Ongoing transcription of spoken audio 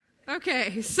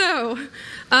Okay, so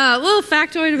a little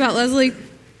factoid about Leslie.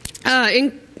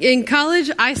 In college,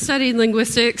 I studied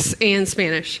linguistics and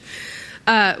Spanish,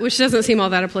 which doesn't seem all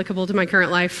that applicable to my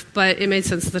current life, but it made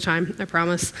sense at the time, I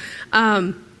promise.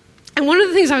 And one of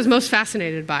the things I was most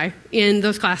fascinated by in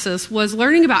those classes was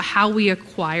learning about how we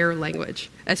acquire language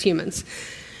as humans.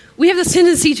 We have this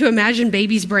tendency to imagine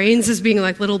babies' brains as being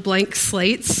like little blank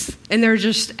slates, and they're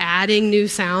just adding new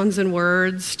sounds and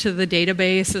words to the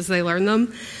database as they learn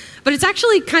them. But it's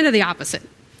actually kind of the opposite.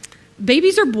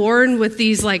 Babies are born with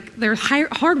these, they're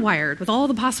hardwired with all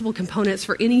the possible components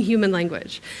for any human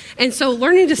language. And so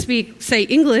learning to speak, say,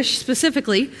 English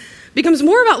specifically, becomes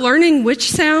more about learning which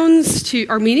sounds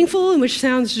are meaningful and which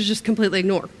sounds to just completely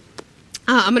ignore.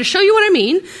 I'm going to show you what I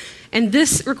mean, and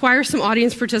this requires some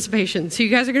audience participation. So you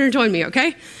guys are going to join me,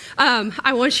 okay?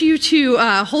 I want you to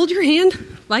hold your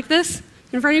hand like this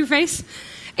in front of your face,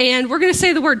 and we're going to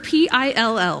say the word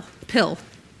P-I-L-L, pill,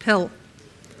 pill,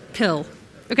 pill.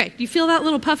 Okay, do you feel that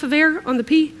little puff of air on the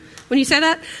P when you say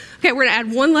that? Okay, we're going to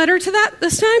add one letter to that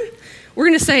this time. We're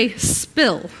going to say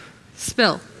spill,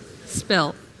 spill,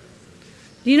 spill.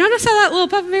 Do you notice how that little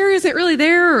puff of air isn't really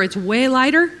there, or it's way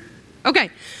lighter? Okay,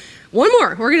 one more.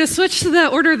 We're going to switch to the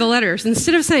order of the letters.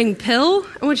 Instead of saying pill,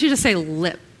 I want you to say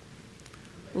lip.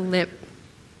 Lip.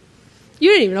 You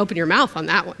didn't even open your mouth on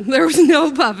that one. There was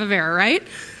no puff of air, right?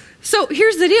 So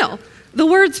here's the deal. The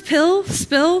words pill,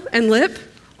 spill, and lip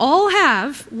all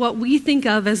have what we think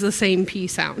of as the same P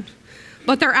sound.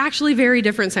 But they're actually very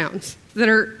different sounds that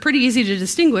are pretty easy to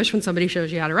distinguish when somebody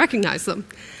shows you how to recognize them.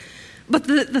 But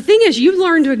the thing is, you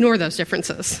learn to ignore those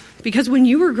differences. Because when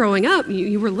you were growing up,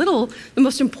 you were little, the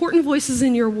most important voices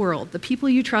in your world, the people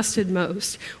you trusted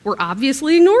most, were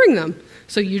obviously ignoring them.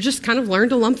 So you just kind of learned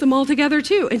to lump them all together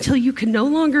too, until you could no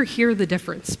longer hear the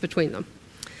difference between them.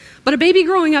 But a baby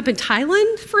growing up in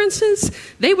Thailand, for instance,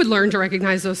 they would learn to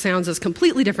recognize those sounds as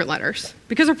completely different letters,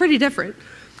 because they're pretty different.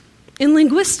 In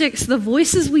linguistics, the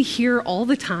voices we hear all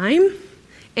the time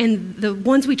and the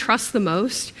ones we trust the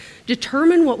most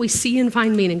determine what we see and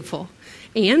find meaningful,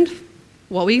 and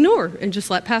what we ignore and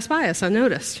just let pass by us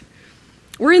unnoticed.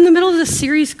 We're in the middle of this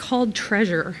series called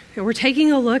Treasure, and we're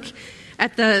taking a look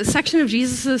at the section of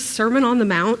Jesus' Sermon on the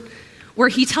Mount where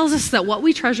he tells us that what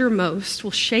we treasure most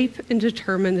will shape and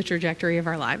determine the trajectory of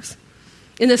our lives.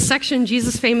 In this section,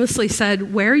 Jesus famously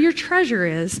said, "Where your treasure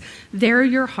is, there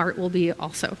your heart will be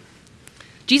also."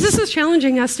 Jesus is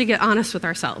challenging us to get honest with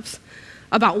ourselves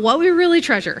about what we really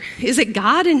treasure. Is it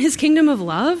God and his kingdom of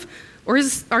love, or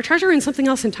is our treasure in something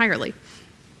else entirely?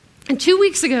 And 2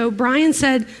 weeks ago, Brian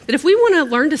said that if we want to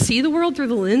learn to see the world through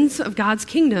the lens of God's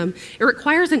kingdom, it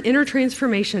requires an inner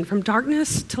transformation from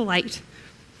darkness to light.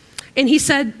 And he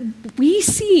said, we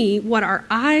see what our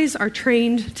eyes are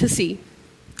trained to see.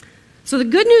 So the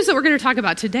good news that we're going to talk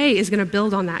about today is going to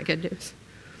build on that good news.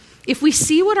 If we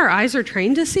see what our eyes are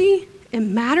trained to see, it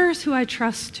matters who I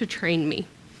trust to train me.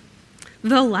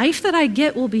 The life that I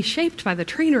get will be shaped by the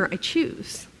trainer I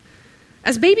choose.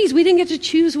 As babies, we didn't get to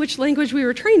choose which language we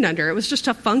were trained under. It was just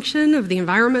a function of the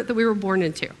environment that we were born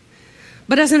into.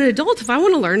 But as an adult, if I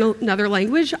want to learn another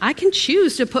language, I can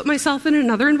choose to put myself in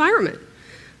another environment.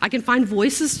 I can find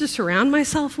voices to surround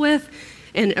myself with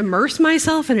and immerse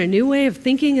myself in a new way of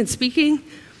thinking and speaking.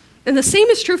 And the same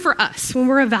is true for us when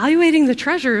we're evaluating the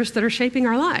treasures that are shaping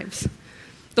our lives.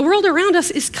 The world around us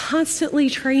is constantly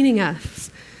training us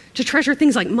to treasure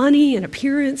things like money and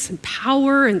appearance and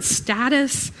power and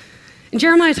status. And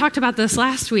Jeremiah talked about this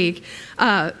last week.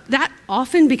 That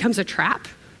often becomes a trap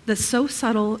that's so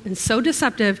subtle and so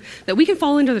deceptive that we can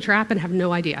fall into the trap and have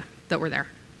no idea that we're there.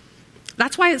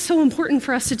 That's why it's so important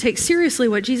for us to take seriously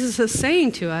what Jesus is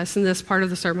saying to us in this part of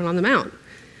the Sermon on the Mount.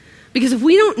 Because if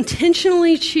we don't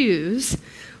intentionally choose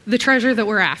the treasure that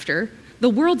we're after, the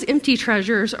world's empty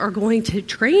treasures are going to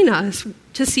train us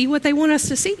to see what they want us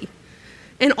to see.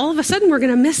 And all of a sudden, we're going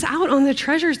to miss out on the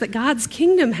treasures that God's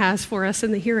kingdom has for us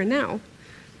in the here and now.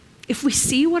 If we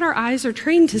see what our eyes are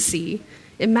trained to see,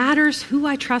 it matters who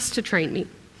I trust to train me.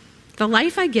 The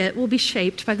life I get will be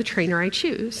shaped by the trainer I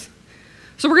choose.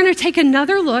 So we're going to take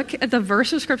another look at the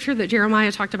verse of scripture that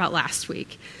Jeremiah talked about last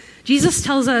week. Jesus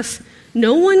tells us,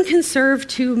 no one can serve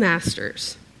two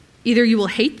masters. Either you will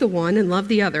hate the one and love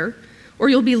the other, or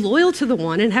you'll be loyal to the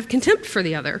one and have contempt for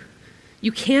the other.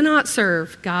 You cannot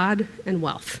serve God and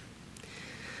wealth.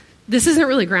 This isn't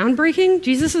really groundbreaking.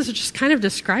 Jesus is just kind of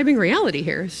describing reality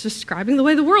here. He's describing the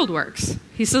way the world works.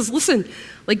 He says, listen,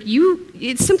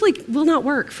 it simply will not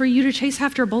work for you to chase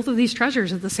after both of these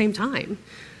treasures at the same time.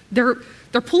 They're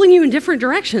pulling you in different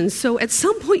directions, so at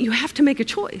some point you have to make a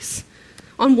choice.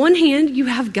 On one hand, you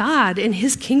have God and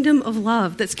his kingdom of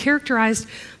love that's characterized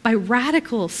by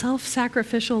radical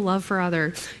self-sacrificial love for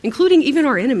others, including even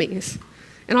our enemies.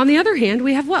 And on the other hand,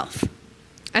 we have wealth.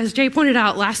 As Jay pointed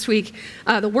out last week,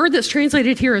 the word that's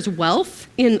translated here as wealth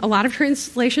in a lot of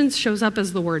translations shows up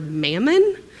as the word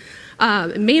mammon.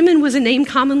 Mammon was a name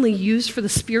commonly used for the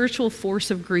spiritual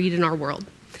force of greed in our world.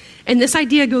 And this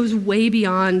idea goes way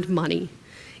beyond money.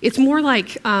 It's more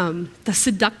like the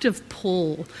seductive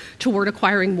pull toward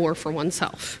acquiring more for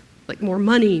oneself, like more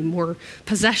money, more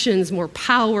possessions, more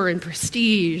power and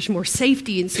prestige, more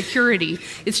safety and security.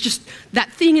 It's just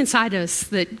that thing inside us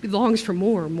that longs for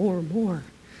more, more, more.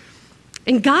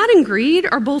 And God and greed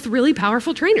are both really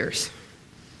powerful trainers,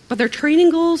 but their training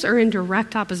goals are in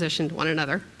direct opposition to one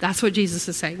another. That's what Jesus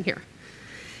is saying here.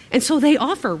 And so they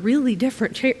offer really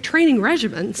different training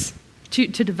regimens to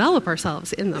develop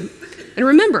ourselves in them. And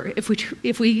remember, if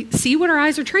we see what our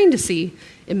eyes are trained to see,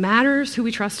 it matters who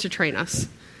we trust to train us.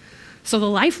 So the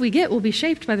life we get will be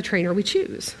shaped by the trainer we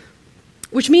choose,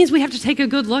 which means we have to take a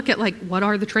good look at what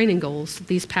are the training goals that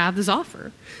these paths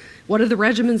offer? What do the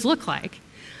regimens look like?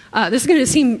 This is going to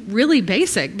seem really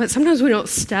basic, but sometimes we don't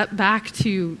step back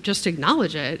to just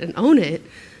acknowledge it and own it.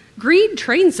 Greed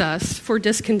trains us for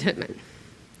discontentment.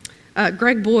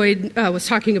 Greg Boyd was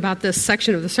talking about this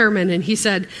section of the sermon, and he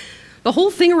said, the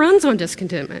whole thing runs on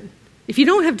discontentment. If you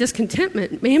don't have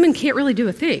discontentment, mammon can't really do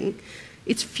a thing.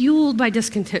 It's fueled by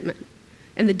discontentment.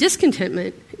 And the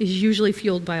discontentment is usually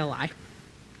fueled by a lie.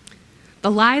 The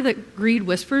lie that greed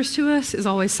whispers to us is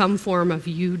always some form of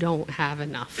you don't have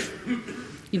enough.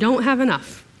 You don't have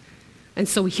enough. And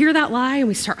so we hear that lie and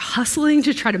we start hustling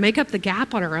to try to make up the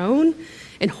gap on our own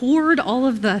and hoard all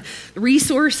of the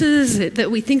resources that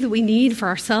we think that we need for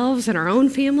ourselves and our own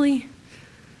family.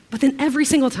 But then every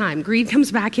single time, greed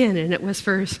comes back in and it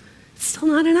whispers, it's still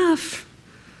not enough.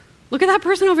 Look at that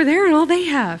person over there and all they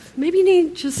have. Maybe you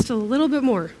need just a little bit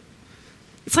more.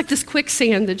 It's like this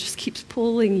quicksand that just keeps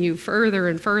pulling you further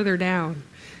and further down,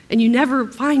 and you never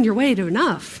find your way to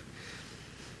enough.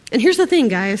 And here's the thing,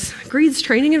 guys. Greed's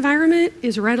training environment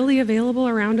is readily available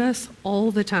around us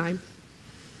all the time.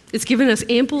 It's given us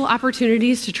ample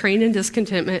opportunities to train in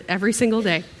discontentment every single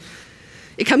day.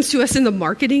 It comes to us in the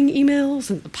marketing emails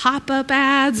and the pop-up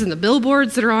ads and the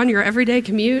billboards that are on your everyday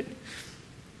commute.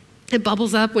 It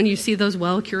bubbles up when you see those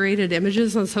well-curated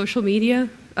images on social media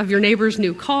of your neighbor's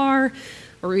new car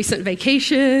or recent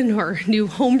vacation or new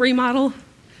home remodel.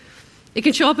 It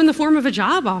can show up in the form of a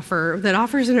job offer that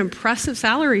offers an impressive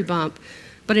salary bump,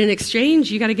 but in exchange,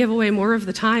 you got to give away more of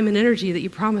the time and energy that you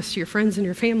promised to your friends and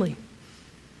your family.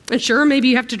 And sure, maybe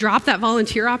you have to drop that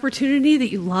volunteer opportunity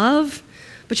that you love,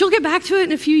 but you'll get back to it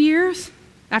in a few years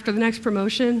after the next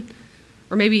promotion,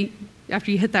 or maybe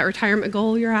after you hit that retirement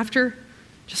goal you're after,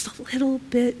 just a little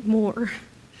bit more.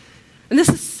 And this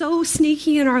is so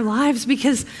sneaky in our lives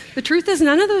because the truth is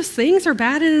none of those things are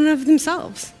bad in and of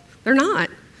themselves. They're not.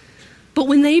 But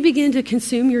when they begin to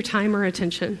consume your time or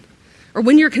attention, or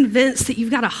when you're convinced that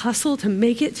you've got to hustle to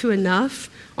make it to enough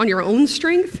on your own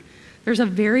strength, there's a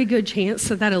very good chance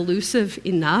that that elusive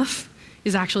enough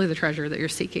is actually the treasure that you're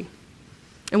seeking.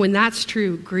 And when that's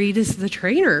true, greed is the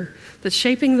trainer that's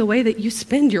shaping the way that you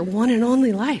spend your one and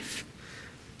only life.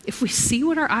 If we see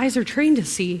what our eyes are trained to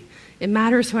see, it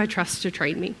matters who I trust to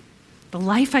train me. The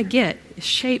life I get is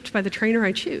shaped by the trainer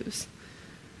I choose.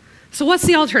 So what's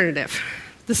the alternative?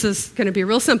 This is going to be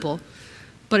real simple.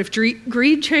 But if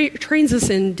greed trains us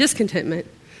in discontentment,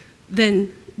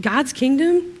 then God's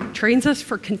kingdom trains us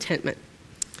for contentment.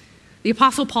 The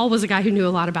Apostle Paul was a guy who knew a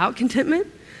lot about contentment.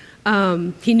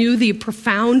 He knew the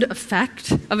profound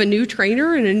effect of a new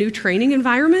trainer in a new training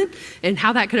environment and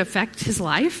how that could affect his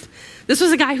life. This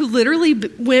was a guy who literally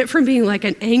went from being like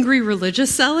an angry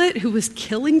religious zealot who was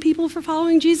killing people for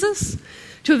following Jesus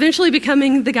to eventually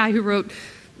becoming the guy who wrote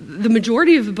the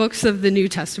majority of the books of the New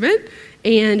Testament.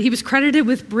 And he was credited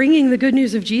with bringing the good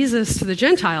news of Jesus to the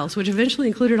Gentiles, which eventually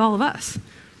included all of us.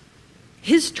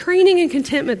 His training in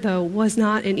contentment, though, was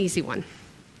not an easy one.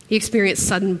 He experienced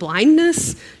sudden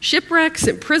blindness, shipwrecks,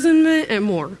 imprisonment, and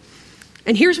more.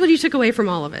 And here's what he took away from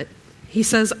all of it. He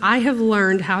says, I have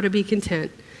learned how to be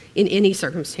content in any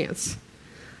circumstance.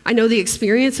 I know the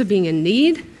experience of being in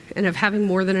need and of having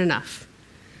more than enough.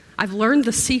 I've learned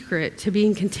the secret to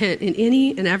being content in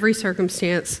any and every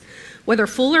circumstance, whether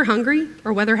full or hungry,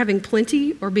 or whether having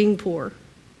plenty or being poor.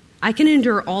 I can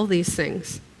endure all these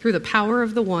things through the power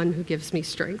of the one who gives me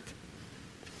strength.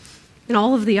 In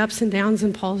all of the ups and downs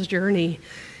in Paul's journey,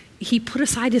 he put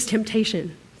aside his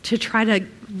temptation to try to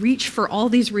reach for all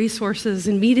these resources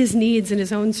and meet his needs in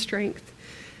his own strength.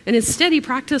 And instead, he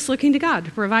practiced looking to God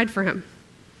to provide for him.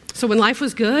 So when life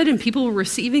was good and people were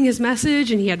receiving his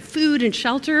message and he had food and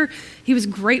shelter, he was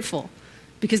grateful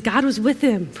because God was with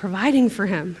him, providing for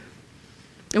him.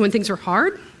 And when things were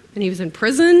hard and he was in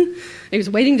prison, and he was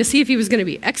waiting to see if he was going to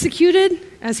be executed,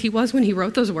 as he was when he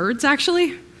wrote those words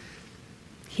actually,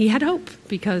 he had hope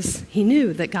because he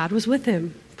knew that God was with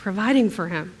him, providing for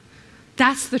him.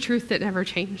 That's the truth that never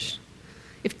changed.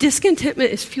 If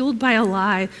discontentment is fueled by a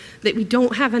lie that we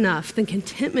don't have enough, then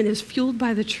contentment is fueled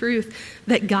by the truth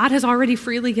that God has already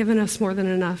freely given us more than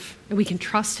enough, and we can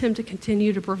trust him to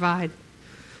continue to provide.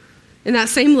 In that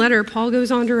same letter, Paul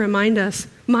goes on to remind us,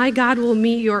 my God will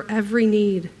meet your every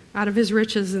need out of his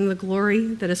riches in the glory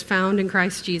that is found in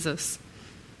Christ Jesus.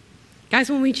 Guys,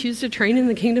 when we choose to train in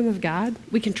the kingdom of God,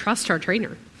 we can trust our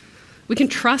trainer. We can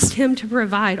trust him to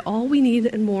provide all we need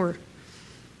and more.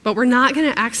 But we're not going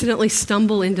to accidentally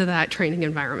stumble into that training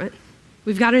environment.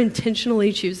 We've got to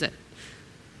intentionally choose it.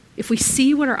 If we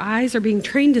see what our eyes are being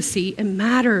trained to see, it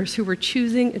matters who we're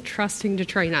choosing and trusting to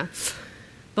train us.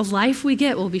 The life we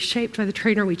get will be shaped by the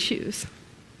trainer we choose.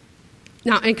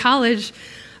 Now, in college,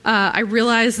 I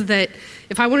realized that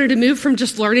if I wanted to move from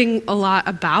just learning a lot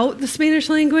about the Spanish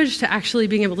language to actually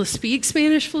being able to speak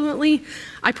Spanish fluently,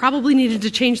 I probably needed to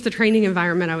change the training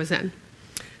environment I was in.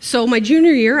 So my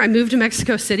junior year, I moved to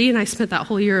Mexico City, and I spent that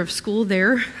whole year of school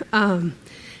there. And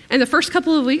the first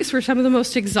couple of weeks were some of the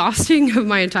most exhausting of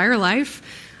my entire life.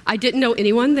 I didn't know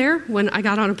anyone there when I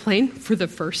got on a plane for the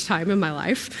first time in my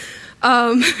life.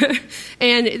 And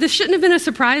this shouldn't have been a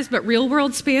surprise, but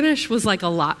real-world Spanish was like a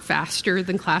lot faster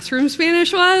than classroom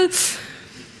Spanish was.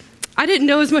 I didn't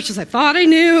know as much as I thought I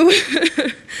knew.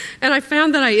 And I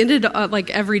found that I ended up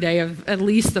like every day of at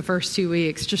least the first 2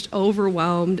 weeks just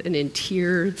overwhelmed and in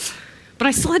tears. But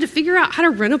I still had to figure out how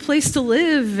to rent a place to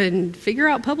live and figure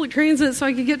out public transit so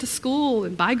I could get to school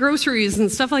and buy groceries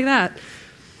and stuff like that.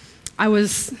 I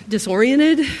was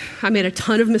disoriented. I made a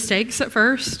ton of mistakes at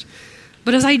first.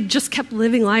 But as I just kept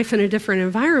living life in a different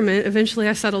environment, eventually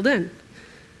I settled in.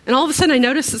 And all of a sudden I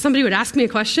noticed that somebody would ask me a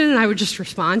question and I would just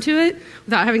respond to it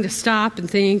without having to stop and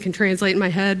think and translate in my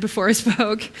head before I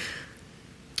spoke.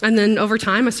 And then over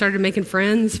time I started making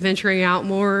friends, venturing out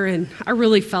more, and I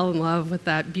really fell in love with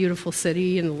that beautiful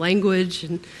city and the language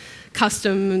and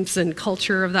customs and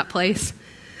culture of that place.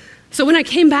 So when I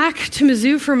came back to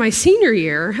Mizzou for my senior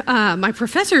year, my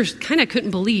professors kind of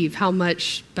couldn't believe how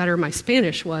much better my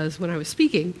Spanish was when I was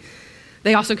speaking.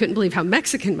 They also couldn't believe how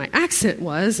Mexican my accent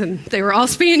was, and they were all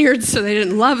Spaniards, so they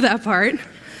didn't love that part.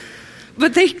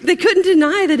 But they couldn't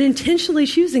deny that intentionally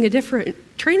choosing a different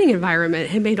training environment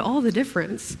had made all the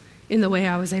difference in the way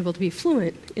I was able to be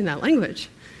fluent in that language.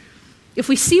 If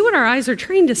we see what our eyes are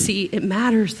trained to see, it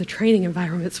matters the training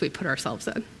environments we put ourselves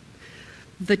in.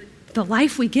 The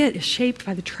life we get is shaped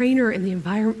by the trainer and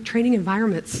the training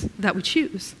environments that we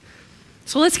choose.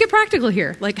 So let's get practical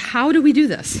here. Like, how do we do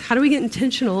this? How do we get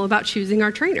intentional about choosing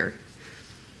our trainer?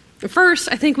 First,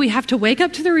 I think we have to wake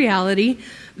up to the reality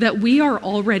that we are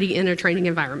already in a training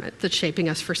environment that's shaping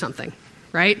us for something,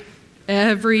 right?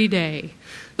 Every day.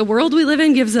 The world we live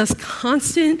in gives us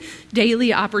constant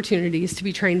daily opportunities to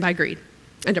be trained by greed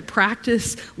and to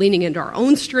practice leaning into our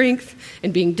own strength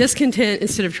and being discontent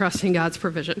instead of trusting God's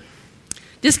provision.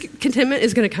 Discontentment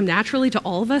is going to come naturally to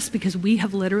all of us because we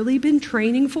have literally been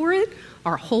training for it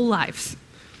our whole lives.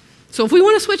 So if we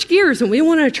want to switch gears and we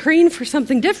want to train for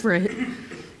something different,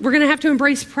 we're going to have to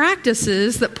embrace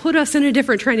practices that put us in a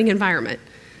different training environment.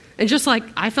 And just like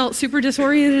I felt super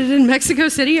disoriented in Mexico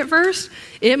City at first,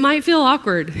 it might feel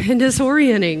awkward and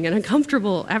disorienting and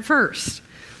uncomfortable at first.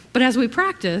 But as we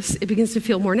practice, it begins to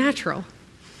feel more natural.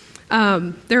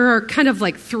 There are kind of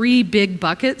like 3 big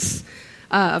buckets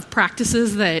of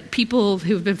practices that people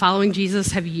who've been following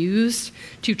Jesus have used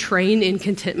to train in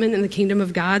contentment in the kingdom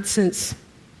of God since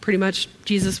pretty much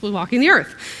Jesus was walking the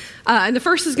earth. And the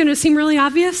first is going to seem really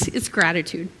obvious. It's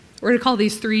gratitude. We're going to call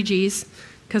these 3 G's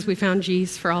because we found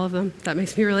G's for all of them. That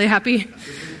makes me really happy.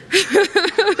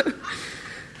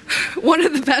 One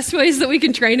of the best ways that we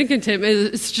can train in contentment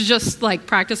is to just like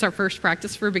practice our first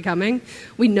practice for becoming.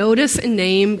 We notice and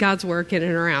name God's work in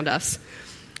and around us.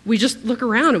 We just look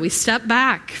around and we step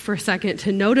back for a second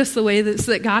to notice the way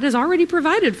that God has already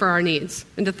provided for our needs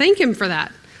and to thank him for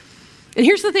that. And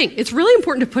here's the thing. It's really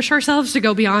important to push ourselves to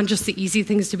go beyond just the easy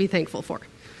things to be thankful for.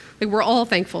 Like, we're all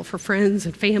thankful for friends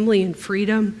and family and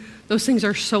freedom. Those things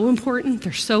are so important.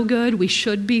 They're so good. We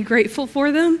should be grateful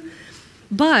for them.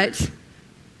 But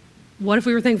what if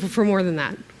we were thankful for more than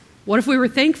that? What if we were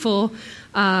thankful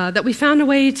that we found a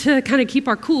way to kind of keep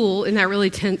our cool in that really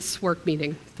tense work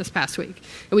meeting this past week?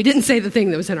 And we didn't say the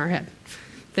thing that was in our head.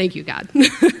 Thank you, God.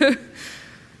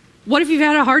 What if you've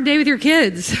had a hard day with your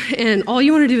kids and all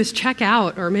you want to do is check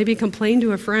out or maybe complain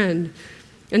to a friend,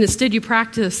 and instead you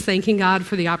practice thanking God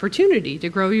for the opportunity to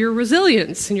grow your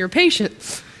resilience and your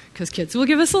patience, because kids will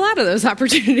give us a lot of those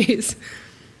opportunities.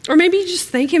 Or maybe you just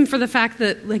thank him for the fact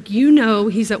that, like, you know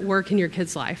he's at work in your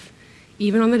kid's life,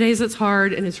 even on the days it's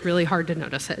hard and it's really hard to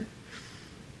notice it.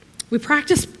 We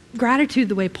practice gratitude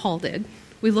the way Paul did.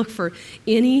 We look for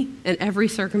any and every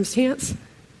circumstance,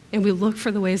 and we look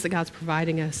for the ways that God's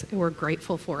providing us, and we're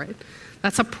grateful for it.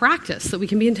 That's a practice that we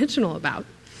can be intentional about.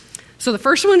 So the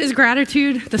first one is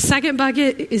gratitude. The second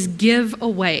bucket is give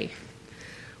away.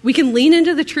 We can lean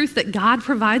into the truth that God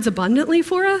provides abundantly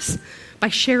for us by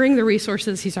sharing the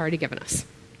resources he's already given us.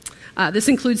 This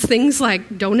includes things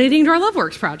like donating to our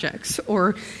LoveWorks projects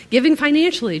or giving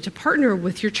financially to partner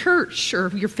with your church or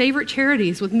your favorite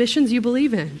charities with missions you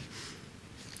believe in.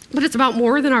 But it's about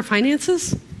more than our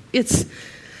finances.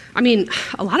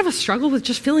 A lot of us struggle with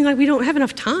just feeling like we don't have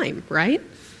enough time, right?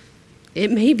 It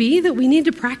may be that we need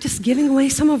to practice giving away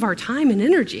some of our time and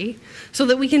energy so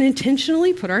that we can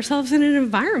intentionally put ourselves in an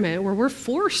environment where we're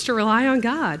forced to rely on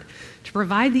God to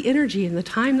provide the energy and the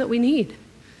time that we need.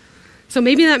 So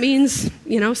maybe that means,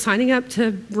 signing up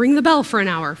to ring the bell for an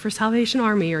hour for Salvation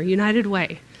Army or United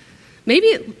Way. Maybe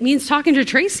it means talking to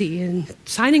Tracy and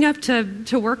signing up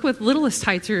to work with Littlest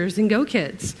Heitzers and Go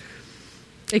Kids.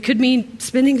 It could mean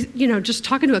spending, just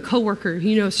talking to a coworker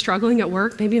who struggling at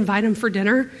work, maybe invite them for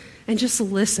dinner and just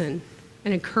listen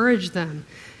and encourage them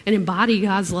and embody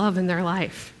God's love in their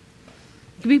life.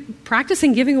 It could be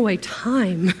practicing giving away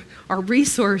time or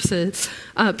resources.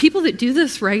 People that do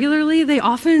this regularly, they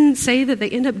often say that they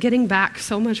end up getting back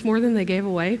so much more than they gave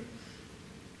away.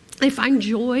 They find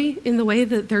joy in the way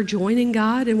that they're joining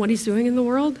God in what he's doing in the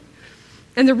world.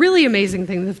 And the really amazing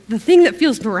thing, the thing that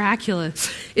feels miraculous,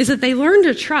 is that they learn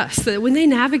to trust that when they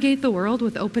navigate the world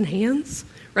with open hands,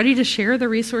 ready to share the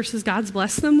resources God's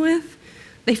blessed them with,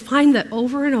 they find that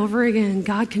over and over again,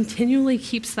 God continually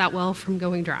keeps that well from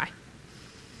going dry.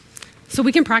 So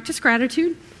we can practice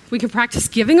gratitude, we can practice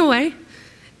giving away,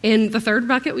 and the third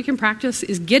bucket we can practice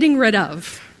is getting rid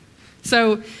of.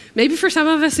 So maybe for some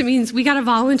of us it means we got to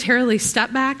voluntarily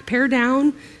step back, pare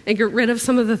down, and get rid of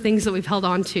some of the things that we've held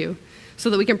on to, so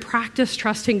that we can practice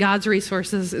trusting God's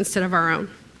resources instead of our own.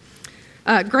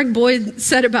 Greg Boyd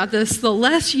said about this, the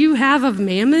less you have of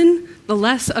mammon, the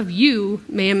less of you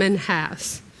mammon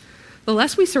has. The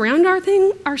less we surround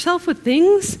ourselves with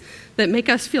things that make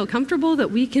us feel comfortable,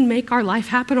 that we can make our life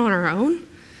happen on our own,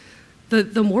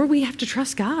 the more we have to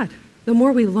trust God. The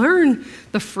more we learn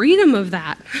the freedom of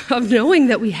that, of knowing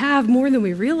that we have more than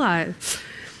we realize.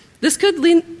 This could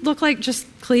look like just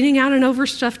cleaning out an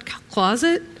overstuffed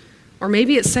closet, or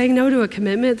maybe it's saying no to a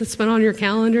commitment that's been on your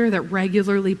calendar that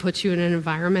regularly puts you in an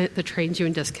environment that trains you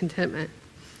in discontentment.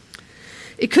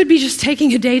 It could be just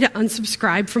taking a day to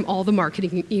unsubscribe from all the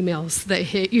marketing emails that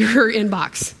hit your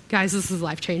inbox. Guys, this is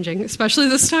life-changing, especially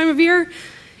this time of year.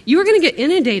 You are going to get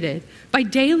inundated by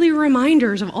daily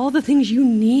reminders of all the things you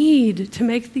need to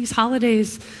make these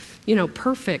holidays,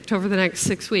 perfect over the next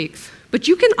 6 weeks. But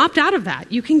you can opt out of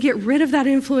that. You can get rid of that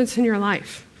influence in your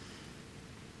life.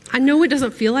 I know it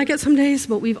doesn't feel like it some days,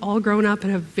 but we've all grown up in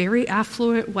a very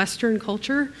affluent Western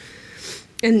culture.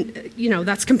 And,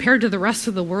 that's compared to the rest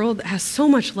of the world that has so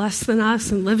much less than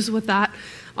us and lives with that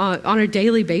on a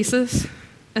daily basis.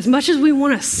 As much as we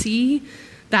want to see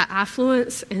that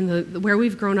affluence and where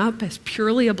we've grown up as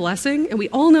purely a blessing, and we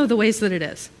all know the ways that it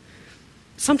is,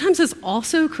 sometimes it's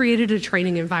also created a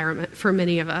training environment for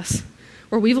many of us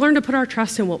where we've learned to put our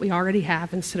trust in what we already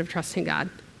have instead of trusting God.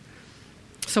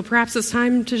 So perhaps it's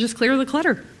time to just clear the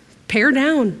clutter, pare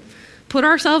down, put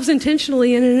ourselves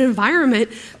intentionally in an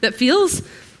environment that feels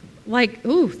like,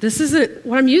 this isn't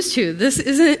what I'm used to.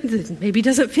 Maybe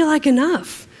doesn't feel like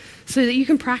enough, so that you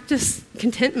can practice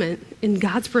contentment in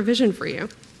God's provision for you.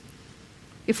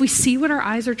 If we see what our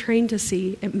eyes are trained to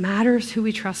see, it matters who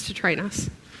we trust to train us.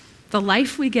 The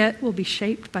life we get will be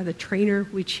shaped by the trainer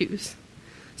we choose.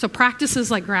 So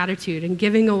practices like gratitude and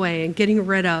giving away and getting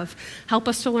rid of help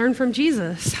us to learn from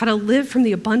Jesus how to live from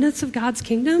the abundance of God's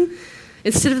kingdom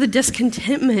instead of the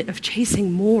discontentment of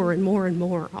chasing more and more and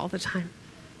more all the time.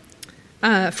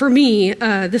 For me,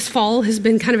 this fall has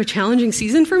been kind of a challenging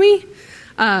season for me.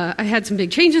 I had some big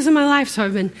changes in my life, so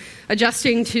I've been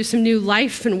adjusting to some new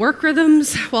life and work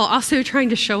rhythms while also trying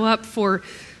to show up for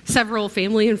several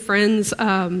family and friends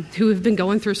who have been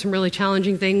going through some really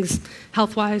challenging things,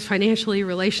 health-wise, financially,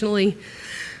 relationally.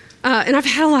 And I've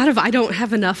had a lot of I don't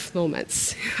have enough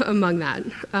moments among that.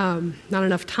 Not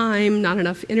enough time, not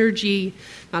enough energy,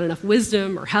 not enough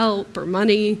wisdom or help or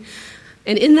money.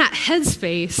 And in that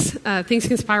headspace, things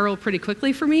can spiral pretty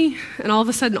quickly for me. And all of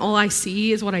a sudden, all I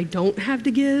see is what I don't have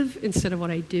to give instead of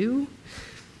what I do.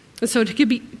 And so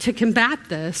to combat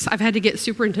this, I've had to get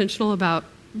super intentional about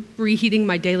reheating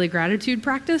my daily gratitude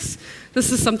practice.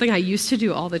 This is something I used to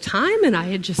do all the time, and I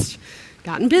had just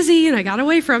gotten busy and I got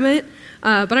away from it.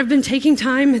 But I've been taking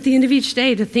time at the end of each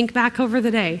day to think back over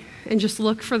the day and just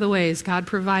look for the ways God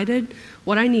provided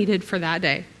what I needed for that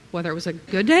day, whether it was a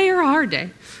good day or a hard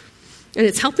day. And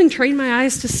it's helping train my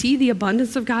eyes to see the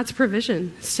abundance of God's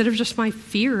provision instead of just my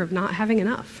fear of not having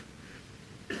enough.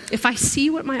 If I see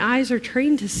what my eyes are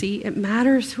trained to see, it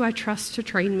matters who I trust to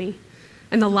train me.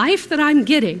 And the life that I'm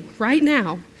getting right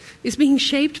now is being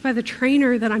shaped by the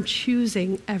trainer that I'm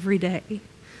choosing every day.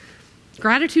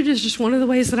 Gratitude is just one of the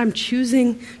ways that I'm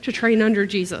choosing to train under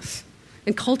Jesus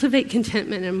and cultivate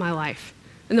contentment in my life.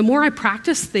 And the more I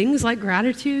practice things like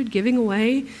gratitude, giving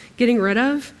away, getting rid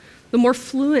of, the more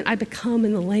fluent I become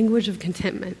in the language of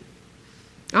contentment.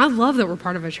 I love that we're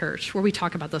part of a church where we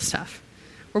talk about this stuff,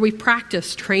 where we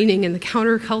practice training in the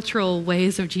countercultural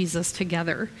ways of Jesus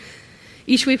together.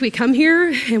 Each week we come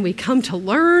here and we come to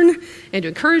learn and to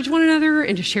encourage one another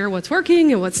and to share what's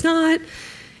working and what's not.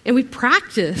 And we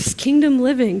practice kingdom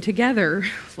living together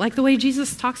like the way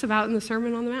Jesus talks about in the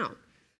Sermon on the Mount.